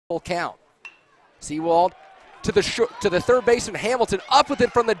Full count. Seawald to the third baseman Hamilton, up with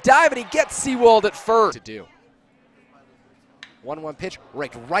it from the dive, and he gets Seawald at first. To do. 1-1 pitch,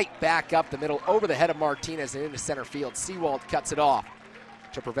 raked right back up the middle over the head of Martinez and into center field. Seawald cuts it off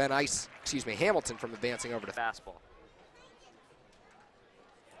to prevent Hamilton from advancing over to fastball.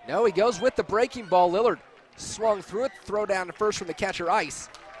 No, he goes with the breaking ball. Lillard swung through it, throw down to first from the catcher Ice.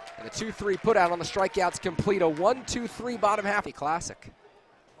 And the 2-3 put out on the strikeouts complete. A 1-2-3 bottom half. Classic.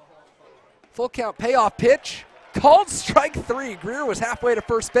 Full count payoff pitch. Called strike 3. Greer was halfway to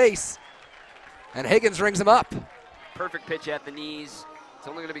first base. And Higgins rings him up. Perfect pitch at the knees. It's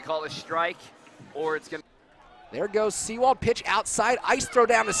only going to be called a strike, or it's going to. There goes Seawald. Pitch outside. Ice throw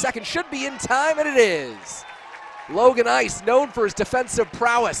down to second. Should be in time, and it is. Logan Ice, known for his defensive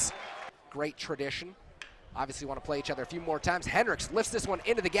prowess. Great tradition. Obviously want to play each other a few more times. Hendricks lifts this one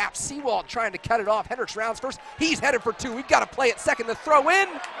into the gap. Seawald trying to cut it off. Hendricks rounds first. He's headed for 2. We've got to play it second. The throw in.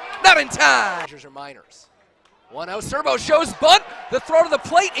 Not in time. Majors or minors. 1-0. Serbo shows bunt. The throw to the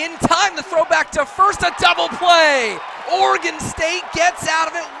plate in time. The throw back to first. A double play. Oregon State gets out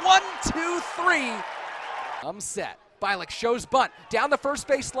of it. 1-2-3. I'm set. Bialik shows bunt. Down the first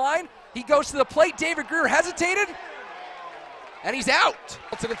base line. He goes to the plate. David Greer hesitated. And he's out.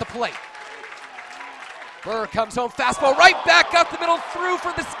 At the plate. Burr comes home. Fastball right back up the middle. Through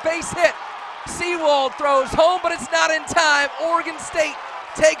for this base hit. Seawald throws home, but it's not in time. Oregon State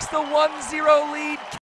takes the 1-0 lead.